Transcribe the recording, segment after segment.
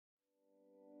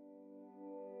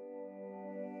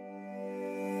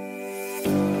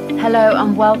Hello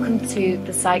and welcome to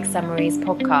the Psych Summaries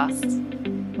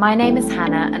podcast. My name is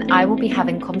Hannah and I will be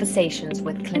having conversations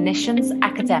with clinicians,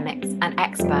 academics and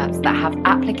experts that have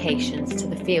applications to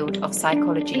the field of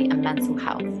psychology and mental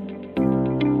health.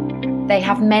 They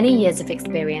have many years of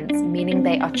experience, meaning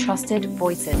they are trusted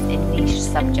voices in niche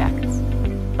subjects.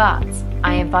 But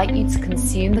I invite you to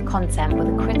consume the content with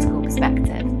a critical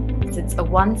perspective, since a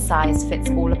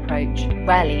one-size-fits-all approach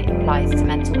rarely applies to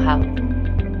mental health.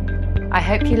 I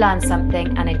hope you learned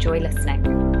something and enjoy listening.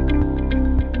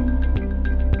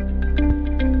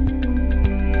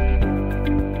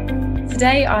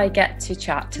 Today I get to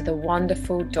chat to the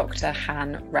wonderful Dr.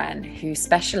 Han Ren, who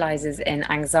specialises in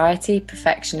anxiety,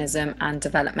 perfectionism and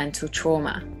developmental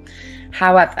trauma.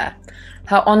 However,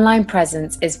 her online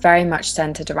presence is very much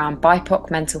centred around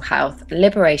BIPOC mental health,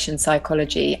 liberation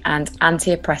psychology and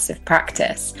anti-oppressive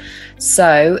practice.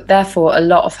 So, therefore, a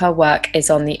lot of her work is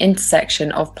on the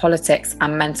intersection of politics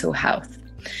and mental health.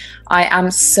 I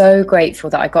am so grateful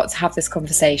that I got to have this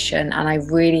conversation, and I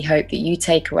really hope that you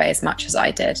take away as much as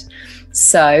I did.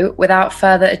 So, without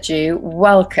further ado,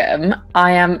 welcome.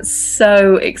 I am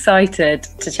so excited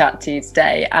to chat to you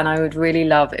today, and I would really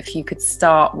love if you could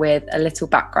start with a little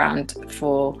background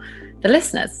for the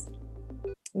listeners.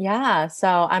 Yeah,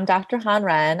 so I'm Dr. Han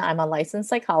Ren. I'm a licensed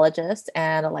psychologist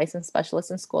and a licensed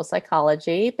specialist in school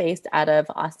psychology based out of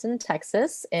Austin,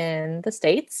 Texas in the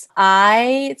States.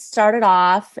 I started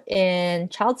off in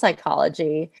child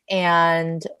psychology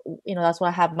and, that's what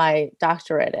I have my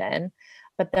doctorate in.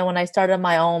 But then when I started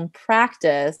my own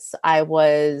practice, I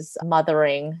was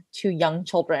mothering two young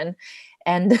children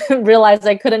and realized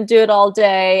I couldn't do it all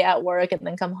day at work and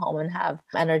then come home and have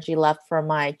energy left for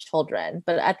my children.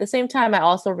 But at the same time, I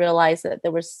also realized that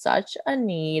there was such a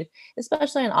need,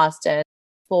 especially in Austin,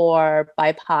 for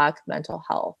BIPOC mental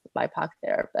health, BIPOC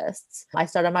therapists. I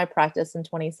started my practice in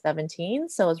 2017,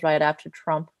 so it was right after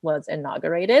Trump was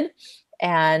inaugurated.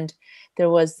 And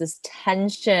there was this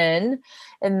tension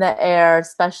in the air,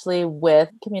 especially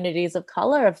with communities of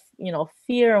color, of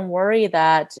fear and worry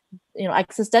that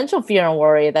existential fear and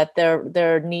worry that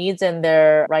their needs and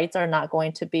their rights are not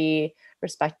going to be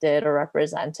respected or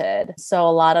represented. So a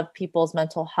lot of people's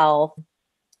mental health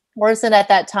worsened at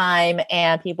that time,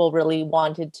 and people really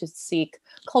wanted to seek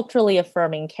culturally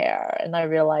affirming care. And I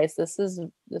realized this is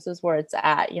where it's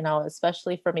at,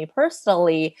 especially for me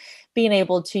personally, being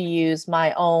able to use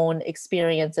my own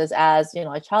experiences as,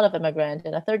 a child of immigrant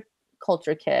and a third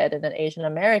culture kid and an Asian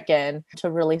American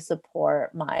to really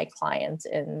support my clients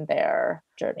in their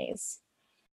journeys.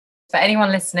 For anyone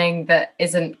listening that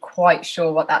isn't quite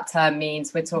sure what that term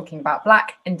means, we're talking about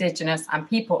Black, Indigenous and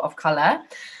people of colour.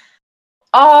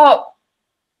 Are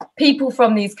people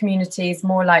from these communities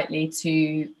more likely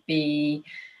to be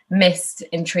missed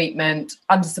in treatment,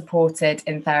 under-supported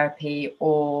in therapy,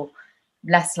 or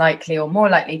less likely or more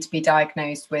likely to be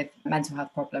diagnosed with mental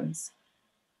health problems?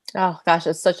 Oh gosh,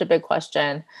 it's such a big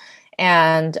question.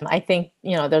 And I think,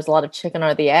 there's a lot of chicken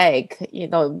or the egg.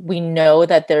 We know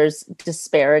that there's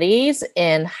disparities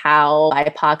in how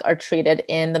BIPOC are treated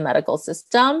in the medical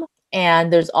system.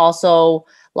 And there's also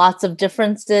lots of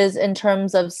differences in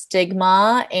terms of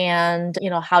stigma and,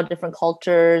 how different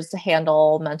cultures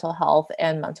handle mental health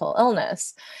and mental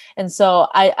illness. And so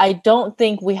I don't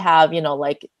think we have,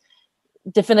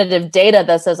 definitive data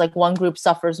that says one group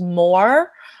suffers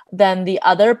more than the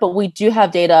other, but we do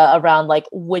have data around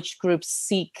which groups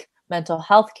seek mental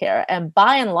health care. And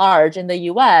by and large, in the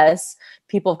US,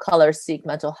 people of color seek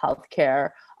mental health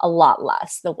care a lot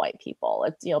less than white people.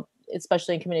 It's,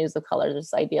 especially in communities of color, there's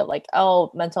this idea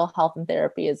of mental health and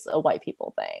therapy is a white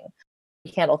people thing.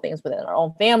 We handle things within our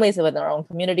own families and within our own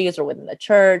communities or within the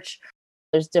church.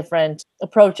 There's different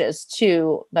approaches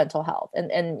to mental health.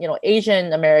 And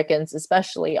Asian Americans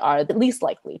especially are the least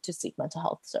likely to seek mental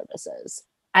health services.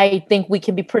 I think we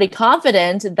can be pretty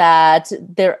confident that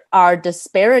there are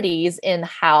disparities in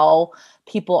how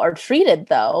people are treated,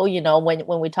 though,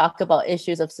 when we talk about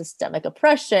issues of systemic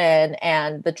oppression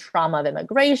and the trauma of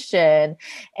immigration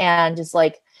and just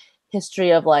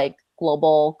history of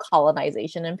global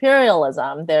colonization,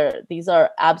 imperialism. These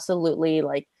are absolutely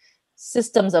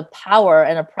systems of power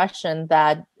and oppression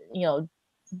that,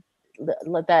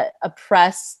 that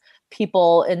oppress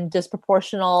people in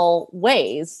disproportional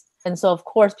ways. And so, of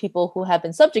course, people who have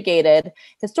been subjugated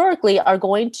historically are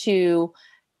going to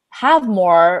have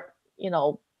more,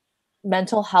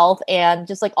 mental health and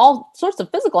just all sorts of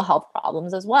physical health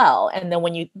problems as well. And then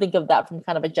when you think of that from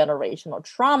kind of a generational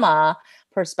trauma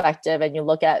perspective, and you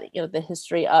look at, the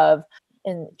history of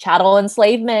chattel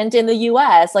enslavement in the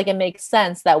US, it makes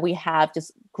sense that we have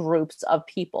just groups of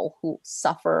people who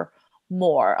suffer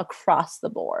more across the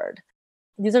board.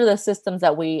 these are the systems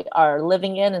that we are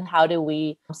living in, and how do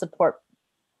we support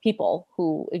people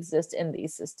who exist in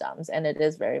these systems? And it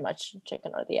is very much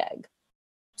chicken or the egg.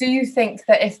 Do you think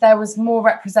that if there was more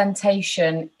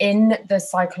representation in the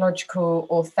psychological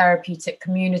or therapeutic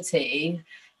community,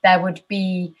 there would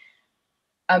be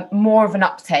more of an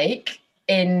uptake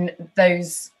in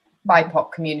those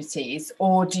BIPOC communities?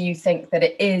 Or do you think that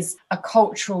it is a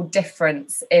cultural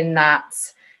difference in that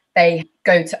they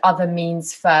go to other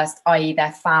means first, i.e.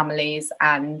 their families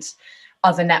and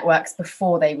other networks,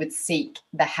 before they would seek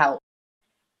the help?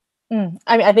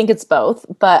 I mean, I think it's both,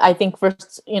 but I think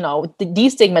first, the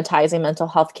destigmatizing mental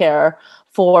health care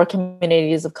for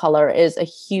communities of color is a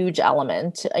huge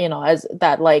element, as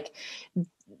that, like,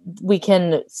 we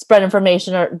can spread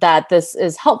information or that this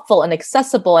is helpful and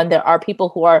accessible, and there are people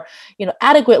who are,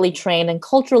 adequately trained and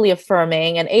culturally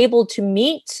affirming and able to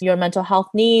meet your mental health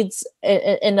needs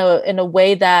in a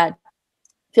way that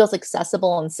feels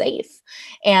accessible and safe.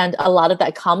 And a lot of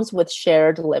that comes with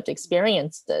shared lived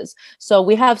experiences. So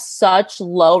we have such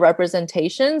low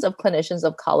representations of clinicians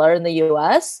of color in the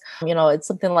US. It's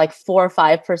something like 4 or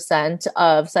 5%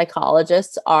 of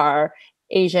psychologists are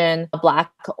Asian, Black,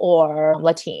 or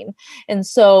Latin. And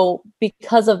so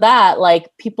because of that, like,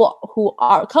 people who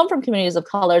come from communities of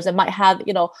colors and might have,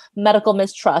 medical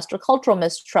mistrust or cultural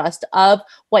mistrust of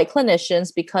white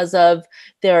clinicians because of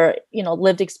their,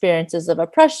 lived experiences of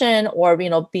oppression, or,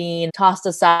 being tossed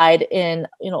aside in,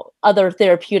 other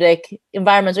therapeutic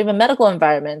environments or even medical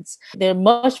environments, they're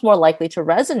much more likely to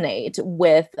resonate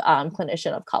with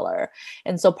clinician of color.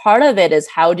 And so part of it is,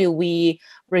 how do we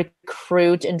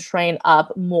recruit and train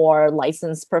up more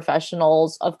licensed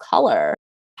professionals of color?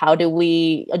 How do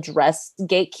we address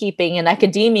gatekeeping in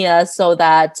academia so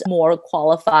that more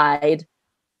qualified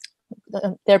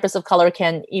therapists of color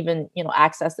can even,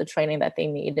 access the training that they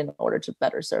need in order to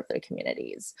better serve their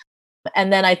communities?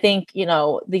 And then I think,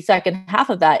 the second half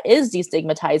of that is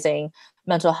destigmatizing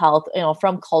mental health,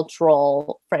 from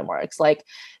cultural frameworks. Like,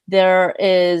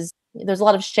 there's a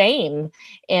lot of shame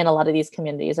in a lot of these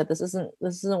communities that this isn't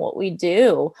what we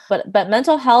do. But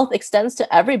mental health extends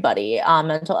to everybody.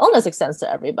 Mental illness extends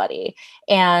to everybody.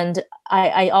 And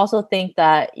I also think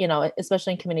that,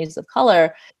 especially in communities of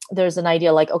color, there's an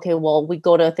idea like, okay, well, we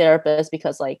go to a therapist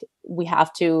because, like, we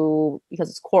have to, because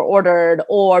it's court ordered,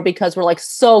 or because we're, like,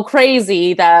 so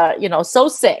crazy that, so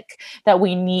sick that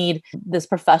we need this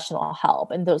professional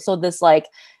help. And so this, like,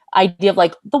 idea of,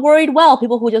 like, the worried well,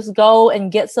 people who just go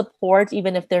and get support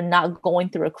even if they're not going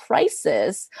through a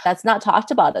crisis, that's not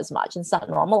talked about as much. It's not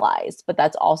normalized, but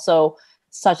that's also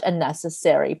such a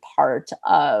necessary part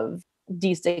of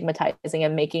destigmatizing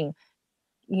and making,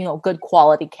 good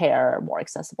quality care more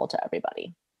accessible to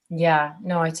everybody. Yeah,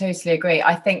 no, I totally agree.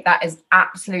 I think that is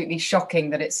absolutely shocking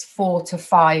that it's 4 to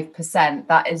 5%.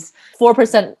 That is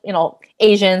 4%,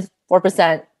 Asians,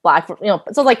 4% Black,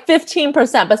 so like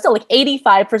 15%, but still like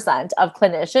 85% of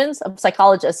clinicians, of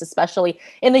psychologists, especially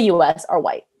in the US, are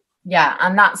white. Yeah,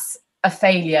 and that's a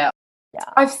failure. Yeah.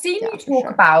 I've seen you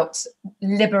talk about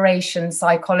liberation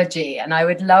psychology, and I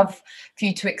would love for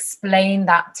you to explain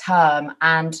that term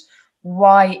and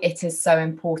why it is so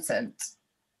important.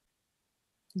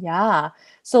 Yeah.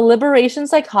 So liberation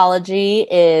psychology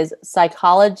is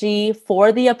psychology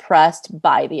for the oppressed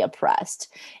by the oppressed.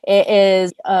 It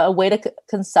is a way to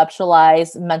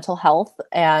conceptualize mental health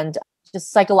and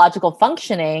just psychological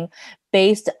functioning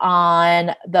based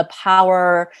on the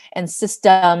power and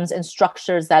systems and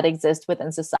structures that exist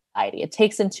within society. It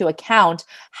takes into account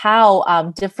how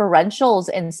differentials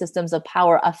in systems of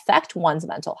power affect one's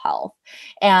mental health.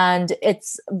 And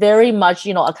it's very much,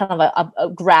 a kind of a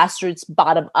grassroots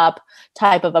bottom up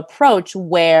type of approach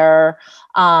where,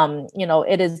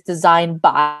 it is designed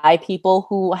by people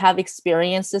who have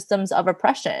experienced systems of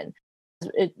oppression.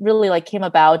 It really, like, came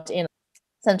about in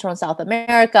Central and South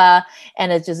America,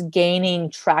 and it's just gaining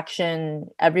traction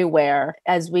everywhere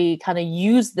as we kind of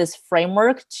use this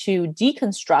framework to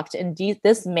deconstruct and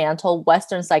dismantle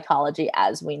Western psychology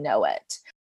as we know it.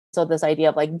 So this idea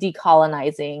of, like,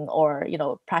 decolonizing or,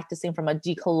 practicing from a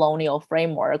decolonial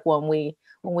framework when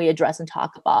we address and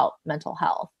talk about mental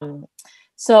health.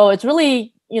 So it's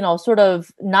really, sort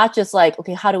of not just like,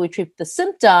 okay, how do we treat the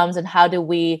symptoms and how do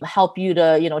we help you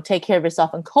to, take care of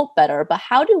yourself and cope better, but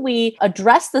how do we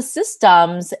address the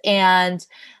systems and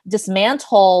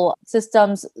dismantle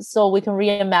systems so we can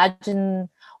reimagine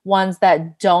ones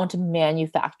that don't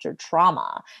manufacture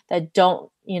trauma, that don't,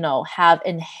 have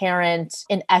inherent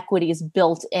inequities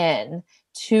built in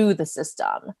to the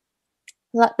system.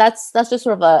 That's just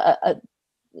sort of a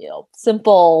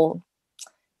simple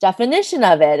definition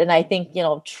of it. And I think,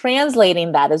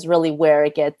 translating that is really where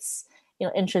it gets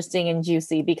interesting and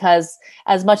juicy, because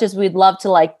as much as we'd love to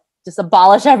like just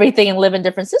abolish everything and live in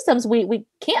different systems, we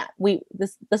can't.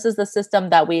 This is the system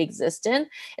that we exist in.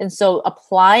 And so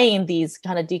applying these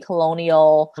kind of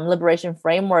decolonial liberation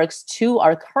frameworks to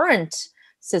our current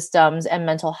systems and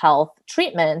mental health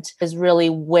treatment is really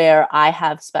where I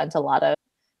have spent a lot of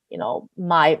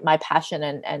my passion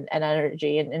and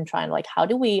energy in trying to, like, how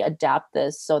do we adapt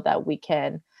this so that we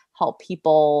can help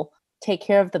people take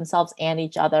care of themselves and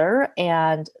each other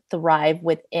and thrive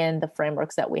within the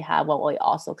frameworks that we have, while we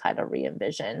also kind of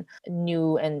re-envision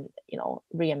new and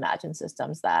reimagine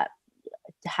systems that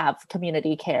have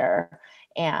community care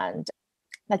and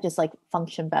that just like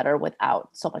function better without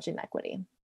so much inequity.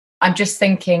 I'm just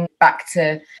thinking back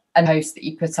to a post that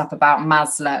you put up about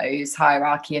Maslow's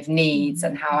hierarchy of needs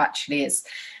and how actually it's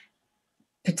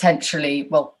potentially,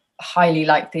 highly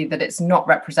likely that it's not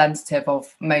representative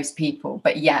of most people,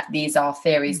 but yet these are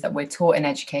theories that we're taught in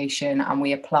education and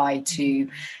we apply to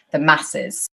the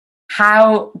masses.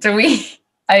 How do we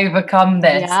overcome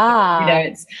this? Yeah.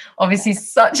 It's obviously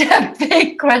such a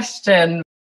big question.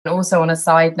 And also, on a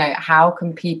side note, how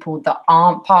can people that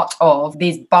aren't part of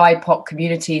these BIPOC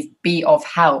communities be of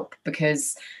help?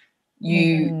 Because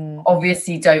you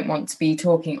obviously don't want to be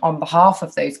talking on behalf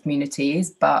of those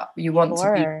communities, but you want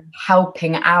to be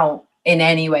helping out in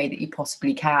any way that you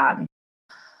possibly can.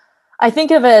 I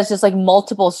think of it as just like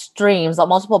multiple streams, like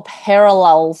multiple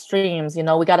parallel streams. We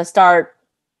got to start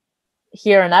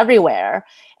here and everywhere.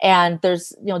 And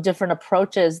there's, different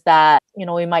approaches that,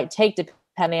 we might take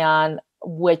depending on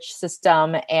which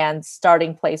system and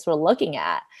starting place we're looking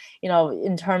at.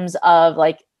 In terms of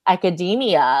like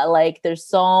academia, like there's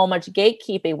so much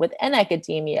gatekeeping within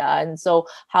academia, and so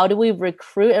how do we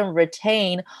recruit and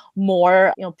retain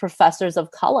more professors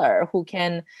of color who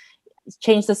can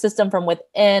change the system from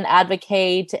within,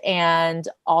 advocate, and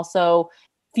also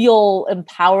feel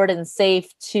empowered and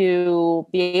safe to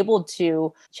be able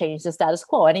to change the status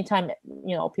quo. Anytime,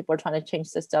 people are trying to change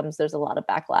systems, there's a lot of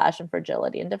backlash and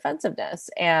fragility and defensiveness.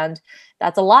 And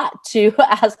that's a lot to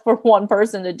ask for one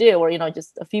person to do, or,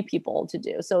 just a few people to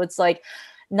do. So it's like,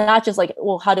 not just like,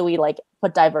 well, how do we like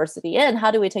put diversity in?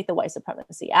 How do we take the white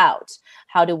supremacy out?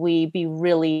 How do we be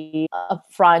really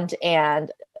upfront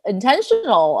and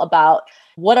intentional about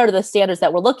what are the standards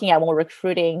that we're looking at when we're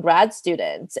recruiting grad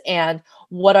students, and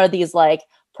what are these like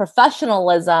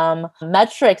professionalism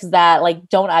metrics that like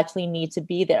don't actually need to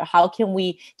be there? How can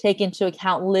we take into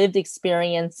account lived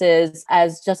experiences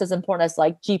as just as important as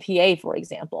like GPA, for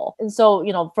example? And so,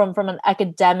 from an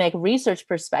academic research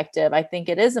perspective, I think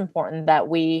it is important that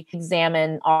we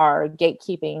examine our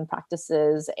gatekeeping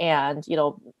practices and,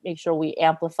 make sure we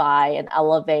amplify and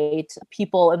elevate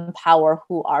people in power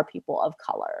who are people of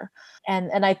color.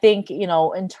 And I think,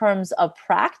 in terms of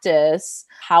practice,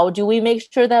 how do we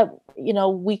make sure that,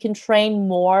 we can train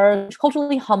more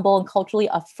culturally humble and culturally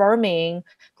affirming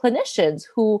clinicians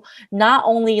who not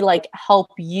only like help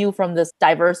you from this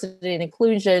diversity and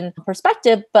inclusion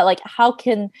perspective, but like how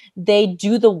can they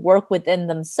do the work within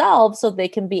themselves so they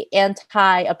can be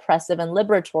anti-oppressive and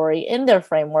liberatory in their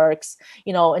frameworks,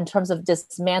 in terms of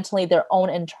dismantling their own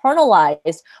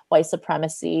internalized white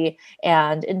supremacy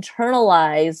and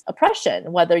internalized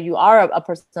oppression, whether you are a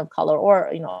person of color or,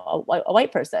 a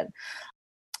white person.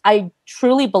 I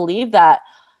truly believe that,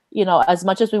 as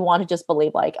much as we want to just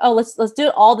believe like, oh, let's do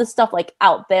all this stuff like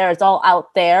out there, it's all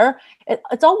out there.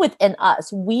 It's all within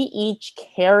us. We each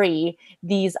carry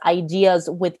these ideas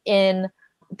within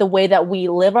the way that we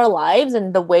live our lives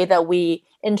and the way that we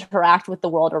interact with the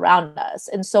world around us.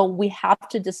 And so we have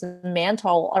to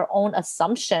dismantle our own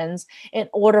assumptions in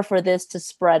order for this to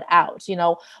spread out.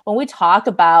 When we talk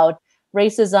about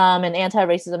racism and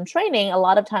anti-racism training, a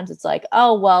lot of times it's like,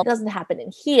 oh, well, it doesn't happen in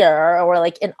here, or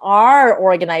like in our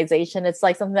organization, it's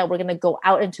like something that we're going to go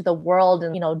out into the world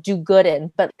and, do good in.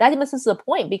 But that misses the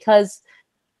point, because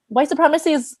white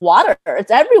supremacy is water.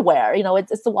 It's everywhere.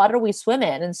 It's the water we swim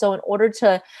in. And so in order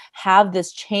to have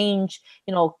this change,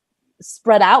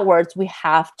 spread outwards, we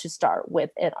have to start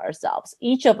within ourselves.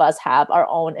 Each of us have our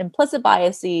own implicit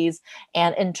biases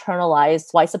and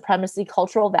internalized white supremacy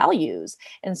cultural values.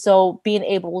 And so being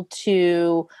able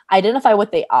to identify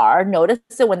what they are, notice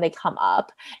it when they come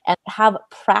up, and have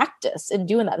practice in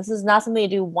doing that. This is not something you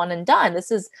do one and done.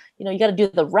 This is, you got to do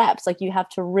the reps. Like you have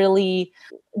to really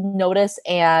notice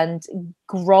and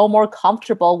grow more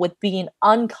comfortable with being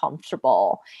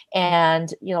uncomfortable,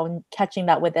 and catching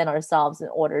that within ourselves in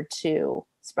order to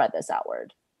spread this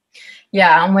outward.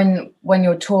 Yeah, and when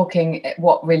you're talking,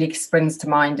 what really springs to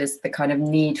mind is the kind of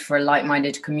need for a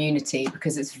like-minded community,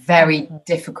 because it's very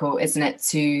difficult, isn't it,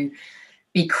 to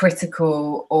be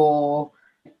critical or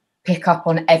pick up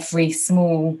on every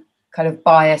small kind of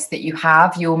bias that you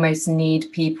have. You almost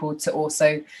need people to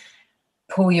also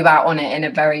pull you out on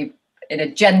it in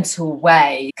a gentle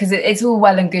way, because it's all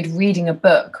well and good reading a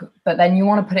book, but then you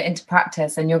want to put it into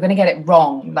practice and you're going to get it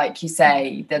wrong. Like you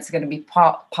say, there's going to be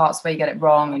parts where you get it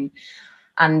wrong,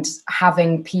 and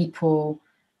having people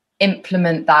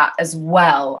implement that as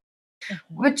well.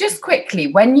 But just quickly,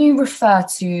 when you refer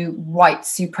to white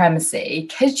supremacy,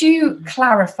 could you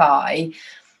clarify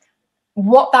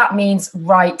what that means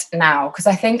right now? Because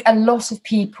I think a lot of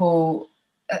people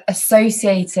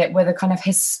associate it with a kind of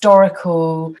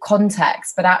historical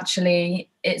context, but actually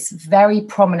it's very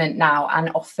prominent now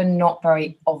and often not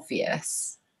very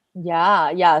obvious.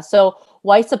 Yeah. So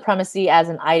white supremacy as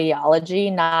an ideology,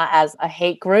 not as a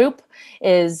hate group,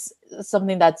 is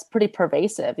something that's pretty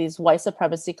pervasive. These white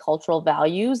supremacy cultural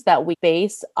values that we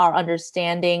base our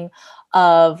understanding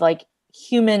of like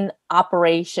human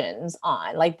operations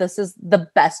on. Like, this is the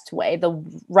best way, the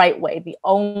right way, the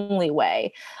only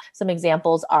way. Some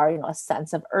examples are, a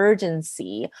sense of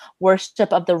urgency,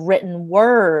 worship of the written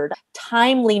word,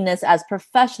 timeliness as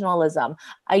professionalism,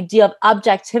 idea of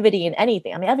objectivity in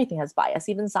anything. I mean, everything has bias,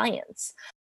 even science.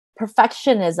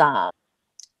 Perfectionism.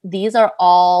 These are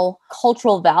all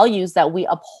cultural values that we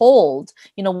uphold,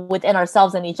 within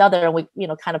ourselves and each other. And we,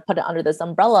 kind of put it under this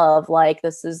umbrella of like,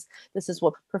 this is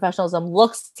what professionalism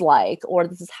looks like, or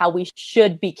this is how we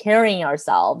should be carrying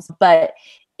ourselves. But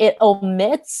it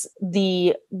omits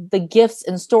the gifts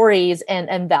and stories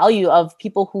and value of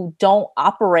people who don't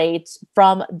operate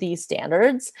from these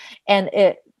standards. And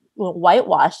it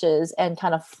whitewashes and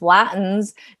kind of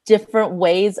flattens different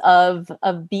ways of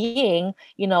being,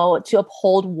 to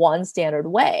uphold one standard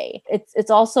way. It's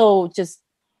also just,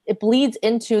 it bleeds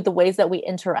into the ways that we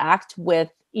interact with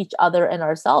each other and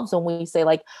ourselves when we say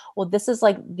like, well, this is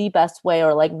like the best way,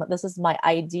 or like, this is my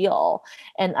ideal.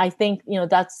 And I think,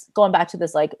 that's going back to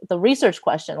this, like the research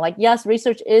question. Like, yes,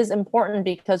 research is important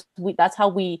because that's how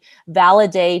we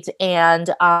validate and,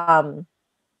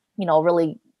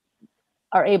 really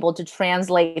are able to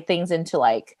translate things into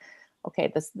like, okay,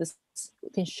 this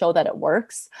can show that it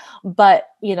works. But,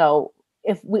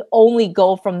 if we only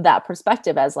go from that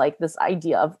perspective as like this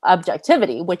idea of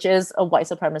objectivity, which is a white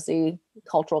supremacy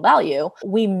cultural value,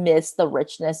 we miss the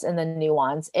richness and the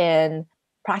nuance in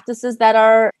practices that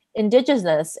are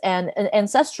indigenous and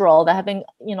ancestral, that have been,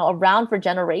 around for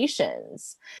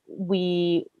generations.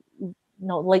 We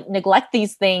like neglect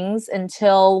these things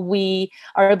until we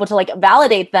are able to like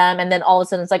validate them. And then all of a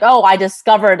sudden it's like, oh, I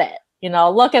discovered it.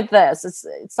 Look at this.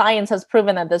 Science has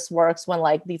proven that this works, when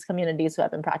like these communities who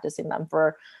have been practicing them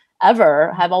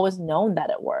forever have always known that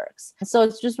it works. And so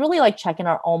it's just really like checking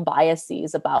our own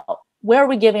biases about where are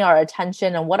we giving our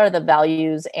attention and what are the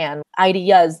values and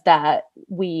ideas that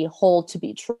we hold to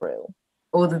be true.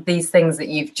 All of these things that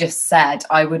you've just said,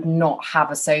 I would not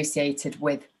have associated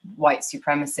with white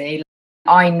supremacy.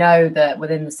 I know that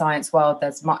within the science world,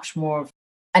 there's much more of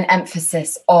an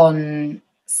emphasis on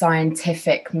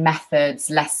scientific methods,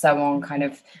 less so on kind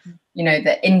of,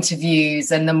 the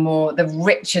interviews and the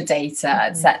richer data,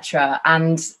 etc.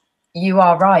 And you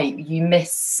are right, you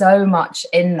miss so much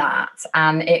in that,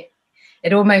 and it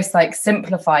almost like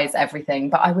simplifies everything.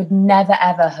 But I would never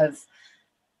ever have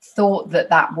thought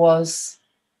that was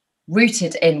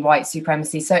rooted in white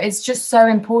supremacy. So it's just so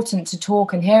important to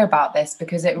talk and hear about this,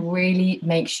 because it really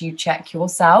makes you check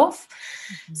yourself.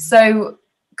 So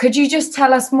could you just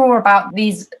tell us more about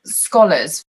these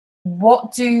scholars?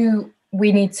 What do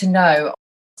we need to know?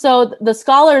 So the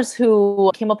scholars who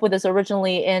came up with this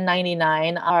originally in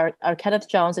 99 are Kenneth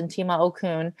Jones and Tema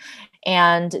Okun.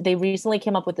 And they recently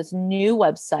came up with this new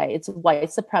website. It's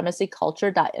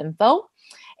whitesupremacyculture.info.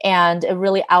 And it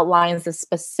really outlines the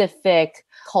specific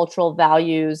cultural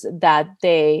values that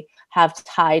they have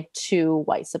tied to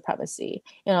white supremacy.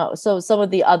 So some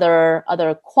of the other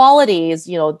qualities,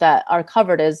 that are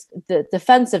covered is the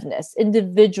defensiveness,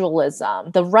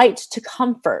 individualism, the right to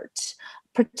comfort,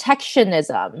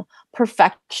 protectionism,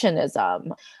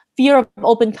 perfectionism, fear of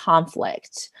open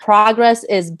conflict, progress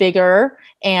is bigger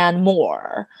and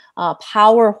more,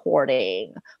 power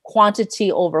hoarding,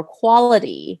 quantity over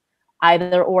quality,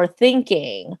 either or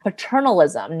thinking,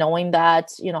 paternalism, knowing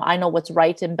that, I know what's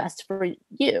right and best for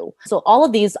you. So all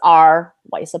of these are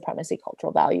white supremacy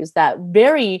cultural values that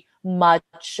very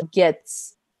much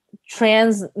gets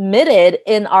transmitted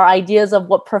in our ideas of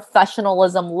what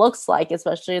professionalism looks like,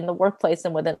 especially in the workplace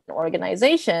and within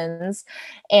organizations.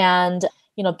 And,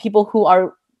 people who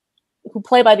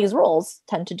play by these rules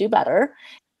tend to do better.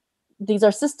 These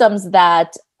are systems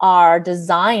that are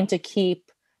designed to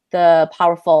keep the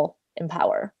powerful in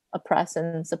power, oppress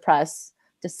and suppress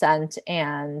dissent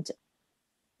and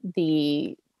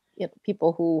the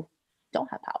people who don't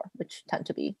have power, which tend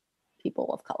to be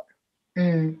people of color.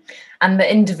 And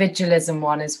the individualism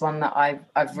one is one that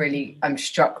I'm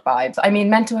struck by. I mean,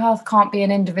 mental health can't be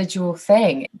an individual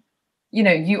thing.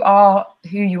 You are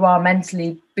who you are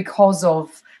mentally because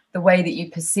of the way that you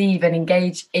perceive and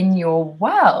engage in your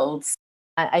world.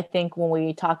 I think when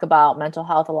we talk about mental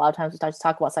health, a lot of times we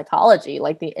talk about psychology,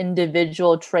 like the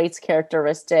individual traits,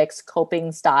 characteristics,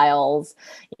 coping styles,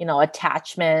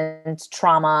 attachment,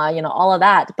 trauma, all of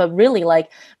that. But really,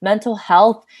 like, mental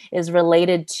health is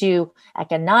related to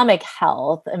economic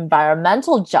health,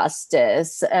 environmental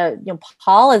justice,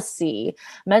 policy.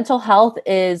 Mental health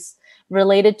is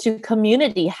related to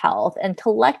community health and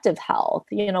collective health.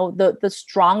 The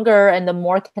stronger and the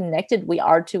more connected we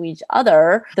are to each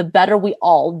other, the better we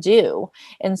all do.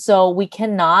 And so we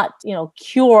cannot,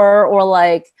 cure or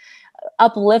like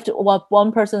uplift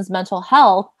one person's mental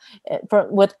health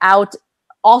without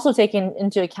also taking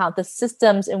into account the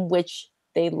systems in which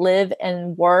they live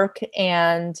and work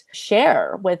and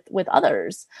share with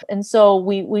others. And so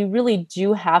we really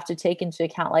do have to take into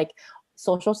account like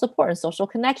social support and social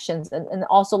connections, and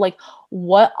also like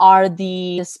what are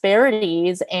the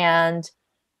disparities and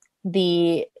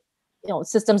the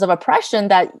systems of oppression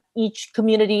that each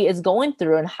community is going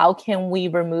through, and how can we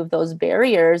remove those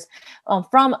barriers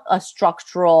from a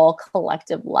structural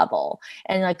collective level.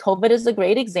 And like COVID is a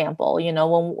great example.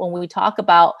 When we talk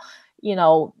about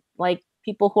like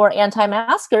people who are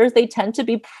anti-maskers, they tend to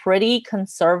be pretty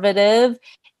conservative,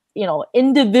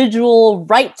 individual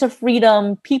right to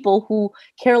freedom people who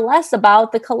care less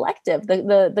about the collective,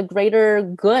 the greater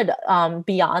good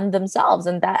beyond themselves.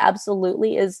 And that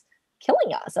absolutely is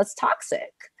killing us. That's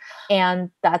toxic.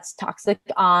 And that's toxic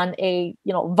on a,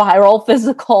 viral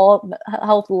physical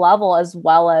health level, as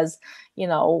well as,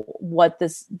 what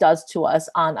this does to us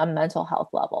on a mental health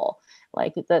level.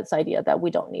 Like this idea that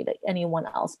we don't need anyone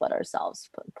else but ourselves,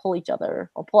 pull each other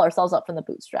or pull ourselves up from the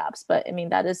bootstraps. But I mean,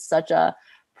 that is such a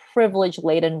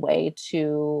privilege-laden way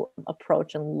to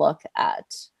approach and look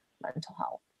at mental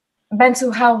health.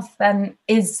 Mental health then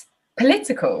is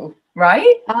political,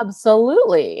 right?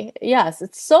 Absolutely. Yes,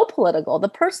 it's so political. The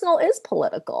personal is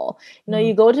political.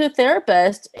 You go to a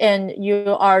therapist and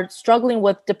you are struggling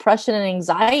with depression and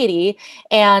anxiety,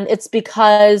 and it's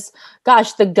because,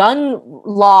 gosh, the gun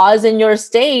laws in your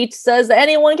state says that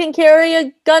anyone can carry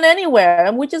a gun anywhere.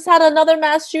 And we just had another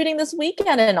mass shooting this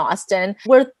weekend in Austin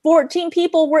where 14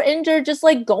 people were injured just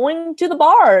like going to the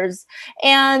bars.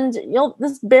 And,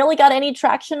 this barely got any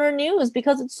traction or news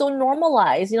because it's so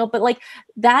normalized, but like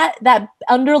that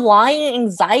underlying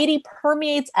anxiety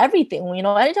permeates everything.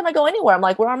 Anytime I go anywhere, I'm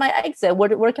like, where are my exit?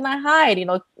 Where can I hide?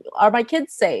 Are my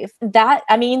kids safe?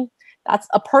 That's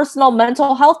a personal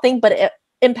mental health thing, but it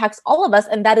impacts all of us.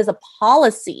 And that is a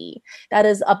policy. That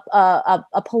is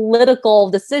a political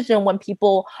decision when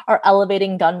people are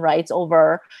elevating gun rights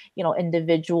over,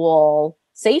 individual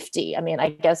safety. I mean, I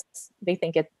guess they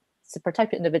think it's to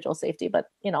protect individual safety, but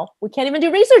we can't even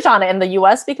do research on it in the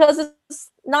US because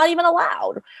it's not even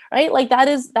allowed, right? Like that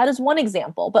is one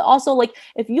example. But also, like,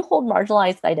 if you hold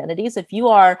marginalized identities, if you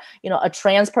are a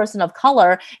trans person of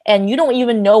color and you don't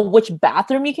even know which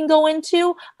bathroom you can go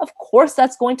into, of course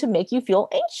that's going to make you feel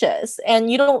anxious.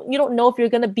 And you don't know if you're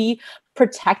going to be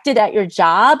protected at your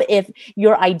job, if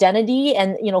your identity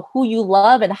and who you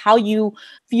love and how you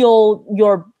feel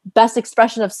your best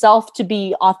expression of self to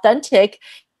be authentic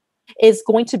is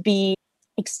going to be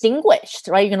extinguished,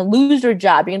 right? You're going to lose your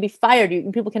job. You're going to be fired.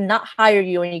 People cannot hire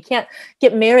you, and you can't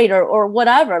get married or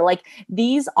whatever. Like,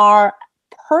 these are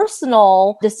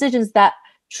personal decisions that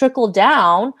trickle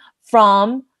down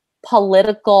from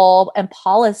political and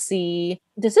policy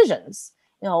decisions.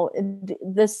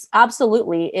 This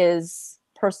absolutely is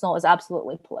personal, is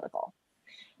absolutely political.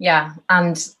 Yeah.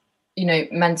 And,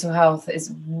 mental health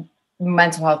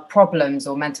problems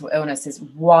or mental illness is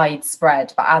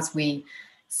widespread. But as we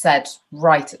said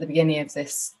right at the beginning of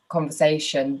this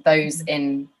conversation, those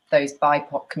in those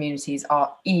BIPOC communities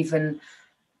are even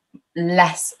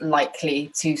less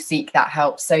likely to seek that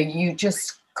help. So you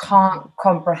just can't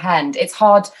comprehend. It's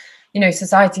hard,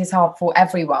 society is hard for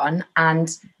everyone.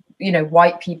 And,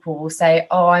 white people will say,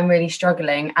 oh, I'm really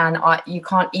struggling. And you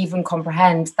can't even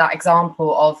comprehend that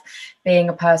example of being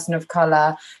a person of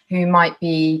color who might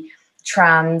be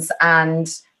trans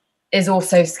and is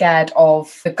also scared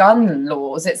of the gun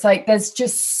laws. It's like there's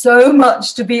just so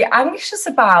much to be anxious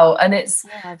about, and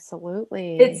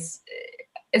absolutely it's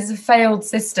a failed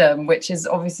system, which is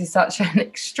obviously such an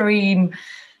extreme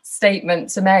statement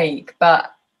to make,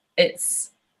 but it's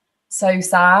so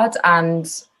sad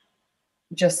and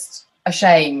just a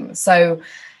shame. So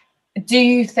do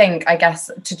you think, I guess,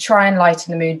 to try and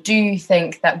lighten the mood, do you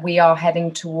think that we are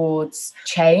heading towards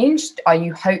change? Are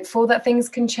you hopeful that things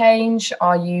can change?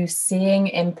 Are you seeing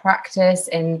in practice,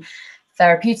 in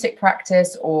therapeutic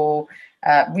practice or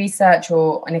research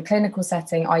or in a clinical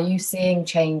setting, are you seeing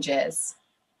changes?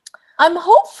 I'm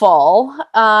hopeful.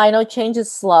 I know change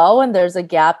is slow and there's a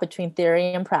gap between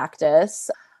theory and practice.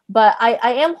 But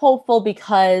I am hopeful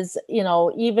because,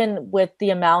 even with the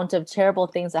amount of terrible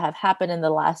things that have happened in the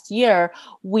last year,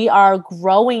 we are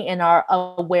growing in our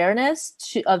awareness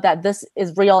of that this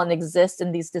is real and exists,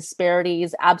 and these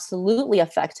disparities absolutely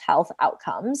affect health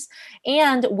outcomes.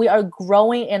 And we are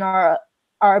growing in our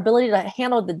ability to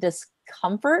handle the discomfort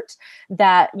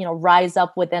that rise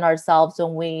up within ourselves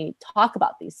when we talk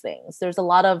about these things. There's a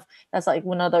lot of, that's like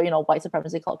one other white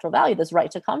supremacy cultural value, this right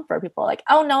to comfort. People are like,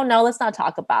 oh no, let's not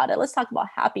talk about it, let's talk about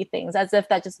happy things, as if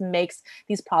that just makes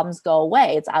these problems go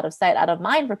away. It's out of sight, out of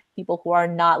mind for people who are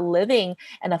not living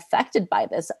and affected by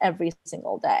this every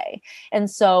single day. And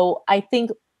so I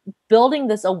think building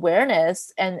this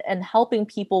awareness and helping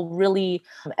people really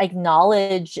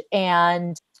acknowledge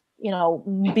and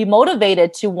be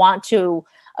motivated to want to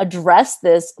address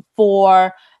this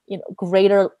for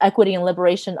greater equity and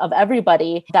liberation of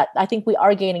everybody, that I think we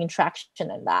are gaining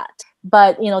traction in that.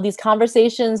 But these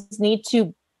conversations need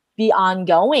to be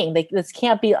ongoing. This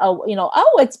can't be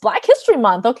it's Black History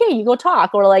Month, okay, you go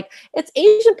talk, or like it's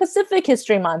Asian Pacific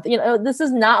History Month. This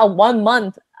is not a 1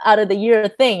 month out of the year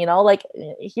thing. Like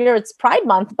here it's Pride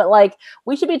Month, but like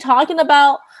we should be talking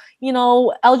about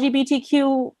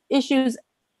LGBTQ issues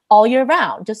all year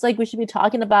round, just like we should be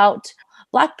talking about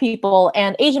Black people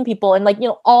and Asian people. And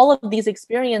all of these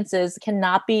experiences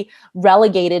cannot be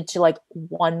relegated to like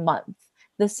 1 month.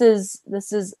 This is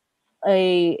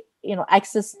a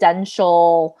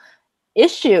existential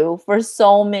issue for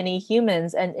so many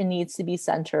humans, and it needs to be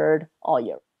centered all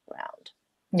year round.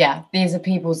 Yeah, these are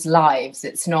people's lives.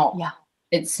 It's not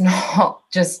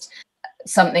just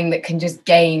something that can just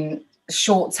gain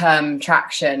short-term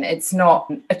traction. It's not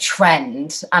a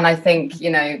trend. And I think,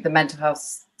 the mental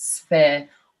health sphere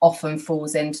often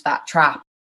falls into that trap.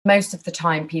 Most of the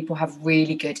time people have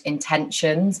really good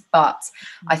intentions, but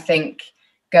I think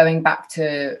going back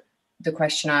to the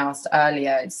question I asked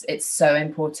earlier, it's so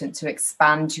important to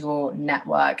expand your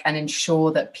network and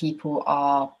ensure that people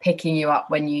are picking you up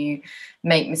when you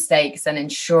make mistakes and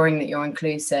ensuring that you're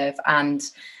inclusive. And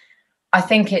I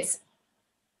think it's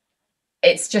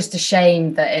just a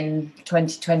shame that in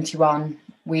 2021,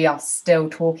 we are still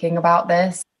talking about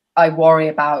this. I worry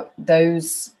about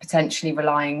those potentially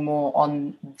relying more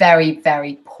on very,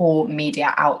 very poor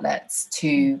media outlets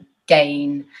to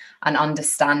gain an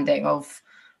understanding of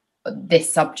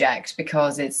this subject,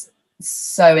 because it's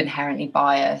so inherently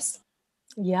biased.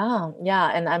 Yeah.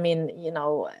 And I mean,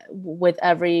 with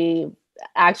every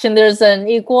action, there's an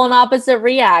equal and opposite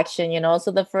reaction,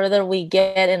 so the further we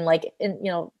get in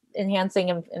enhancing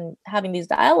and having these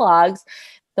dialogues,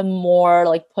 the more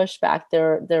like pushback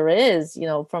there is,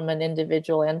 from an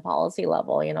individual and policy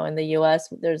level. In the US,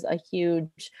 there's a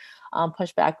huge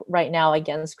pushback right now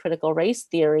against critical race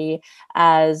theory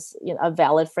as a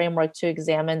valid framework to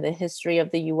examine the history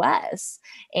of the US.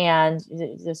 And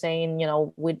they're saying,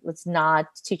 let's not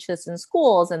teach this in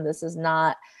schools, and this is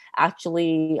not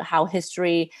actually how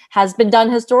history has been done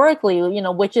historically,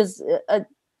 which is,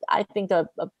 I think, a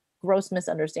gross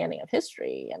misunderstanding of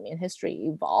history. I mean, history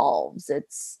evolves.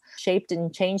 It's shaped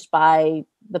and changed by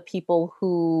the people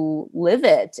who live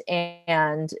it.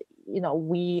 And,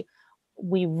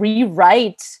 we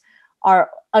rewrite our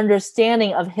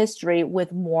understanding of history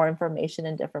with more information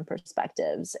and different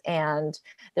perspectives. And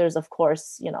there's, of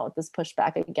course, this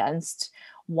pushback against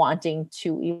wanting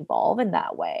to evolve in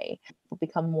that way. We'll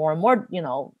become more and more,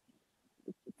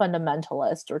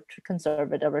 fundamentalist or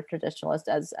conservative or traditionalist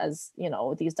as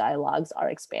these dialogues are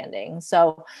expanding.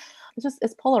 So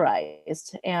it's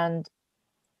polarized, and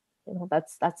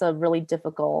that's a really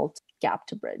difficult gap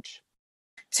to bridge.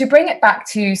 To bring it back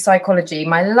to psychology,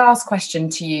 my last question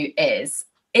to you is,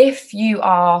 if you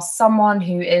are someone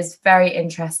who is very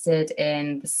interested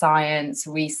in the science,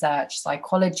 research,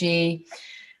 psychology,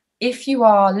 if you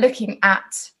are looking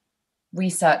at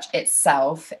research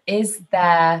itself, is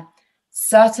there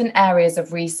certain areas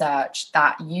of research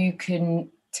that you can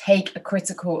take a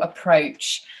critical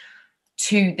approach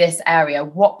to this area?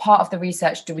 What part of the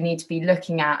research do we need to be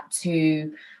looking at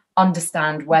to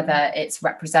understand whether it's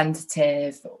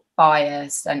representative,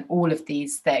 biased, and all of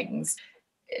these things?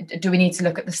 Do we need to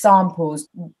look at the samples?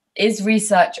 Is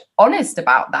research honest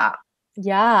about that?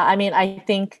 Yeah, I mean, I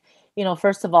think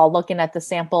first of all, looking at the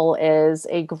sample is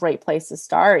a great place to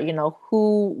start.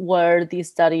 Who were these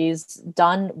studies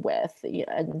done with,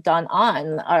 done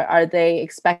on? Are they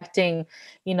expecting,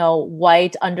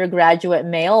 white undergraduate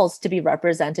males to be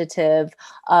representative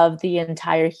of the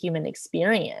entire human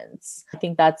experience? I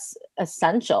think that's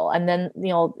essential. And then,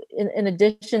 in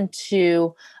addition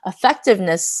to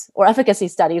effectiveness or efficacy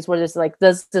studies where there's like,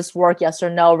 does this work, yes or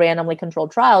no, randomly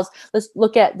controlled trials, let's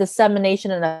look at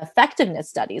dissemination and effectiveness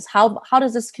studies. How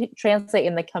does this translate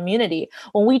in the community?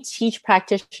 When we teach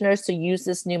practitioners to use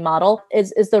this new model,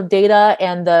 is the data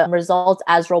and the results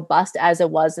as robust as it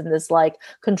was in this like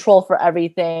control for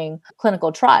everything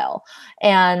clinical trial?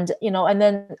 And, and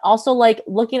then also like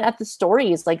looking at the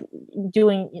stories, like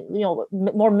doing,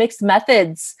 more mixed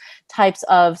methods types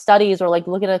of studies, or like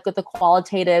looking at the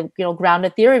qualitative,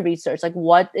 grounded theory research, like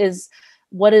what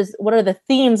are the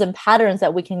themes and patterns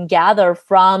that we can gather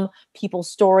from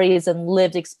people's stories and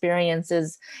lived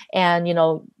experiences, and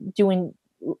doing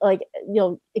like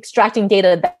extracting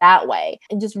data that way,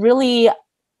 and just really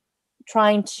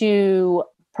trying to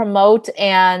promote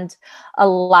and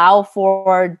allow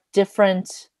for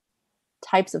different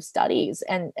types of studies,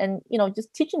 and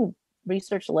just teaching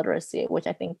research literacy, which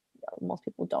I think most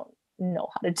people don't know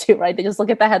how to do, right? They just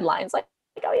look at the headlines like,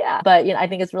 oh yeah. But I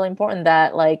think it's really important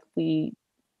that like we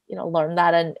learn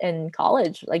that in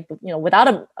college, like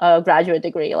without a graduate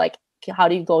degree, like how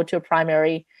do you go to a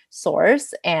primary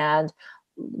source and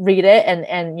read it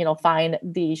and find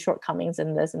the shortcomings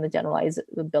in this and the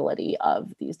generalizability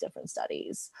of these different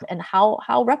studies, and how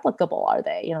replicable are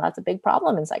they? That's a big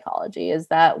problem in psychology, is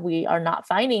that we are not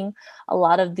finding a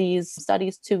lot of these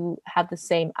studies to have the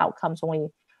same outcomes when we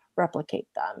replicate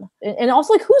them. And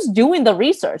also like who's doing the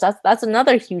research? That's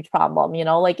another huge problem.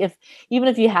 Like even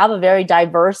if you have a very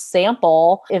diverse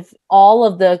sample, if all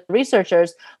of the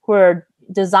researchers who are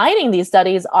designing these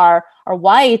studies are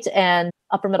white and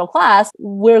upper middle class,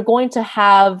 we're going to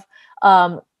have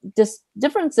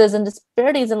differences and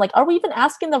disparities in like, are we even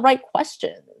asking the right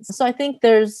questions? So I think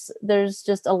there's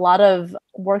just a lot of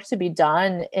work to be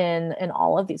done in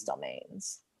all of these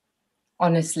domains.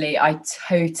 Honestly, I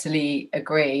totally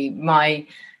agree. My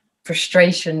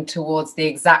frustration towards the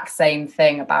exact same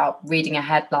thing about reading a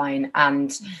headline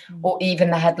and or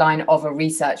even the headline of a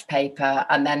research paper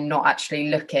and then not actually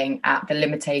looking at the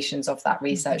limitations of that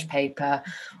research paper,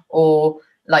 or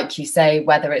like you say,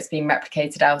 whether it's being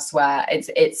replicated elsewhere.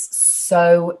 It's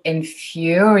so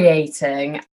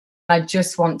infuriating. I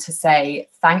just want to say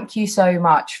thank you so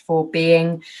much for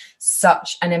being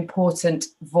such an important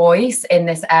voice in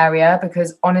this area,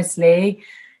 because honestly,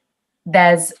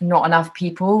 there's not enough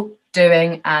people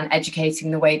doing and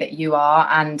educating the way that you are.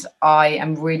 And I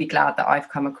am really glad that I've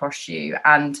come across you.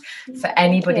 And for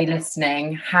anybody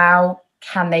listening, how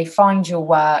can they find your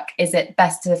work? Is it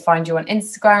best to find you on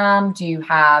Instagram? Do you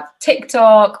have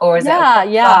TikTok, or is it?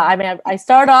 Yeah. I mean, I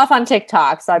started off on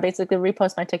TikTok, so I basically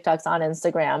repost my TikToks on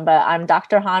Instagram, but I'm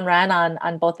Dr. Han Ren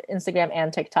on both Instagram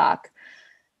and TikTok.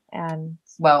 And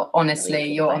well,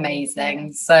 honestly, you're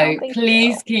amazing. So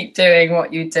please keep doing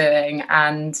what you're doing.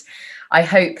 And I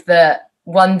hope that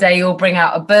one day you'll bring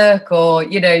out a book or,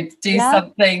 do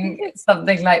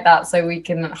something like that, so we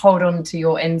can hold on to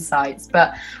your insights.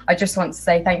 But I just want to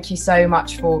say thank you so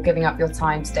much for giving up your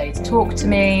time today to talk to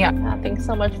me. Thanks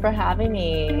so much for having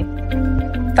me.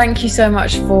 Thank you so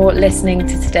much for listening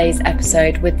to today's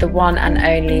episode with the one and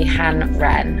only Han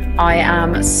Ren. I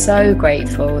am so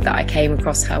grateful that I came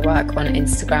across her work on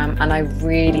Instagram, and I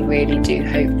really, really do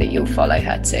hope that you'll follow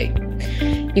her too.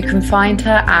 You can find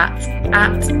her at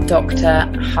Dr.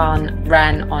 Han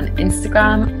Ren on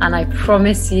Instagram, and I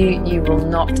promise you will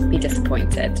not be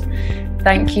disappointed.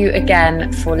 Thank you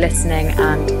again for listening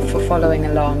and for following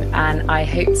along, and I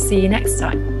hope to see you next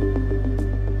time.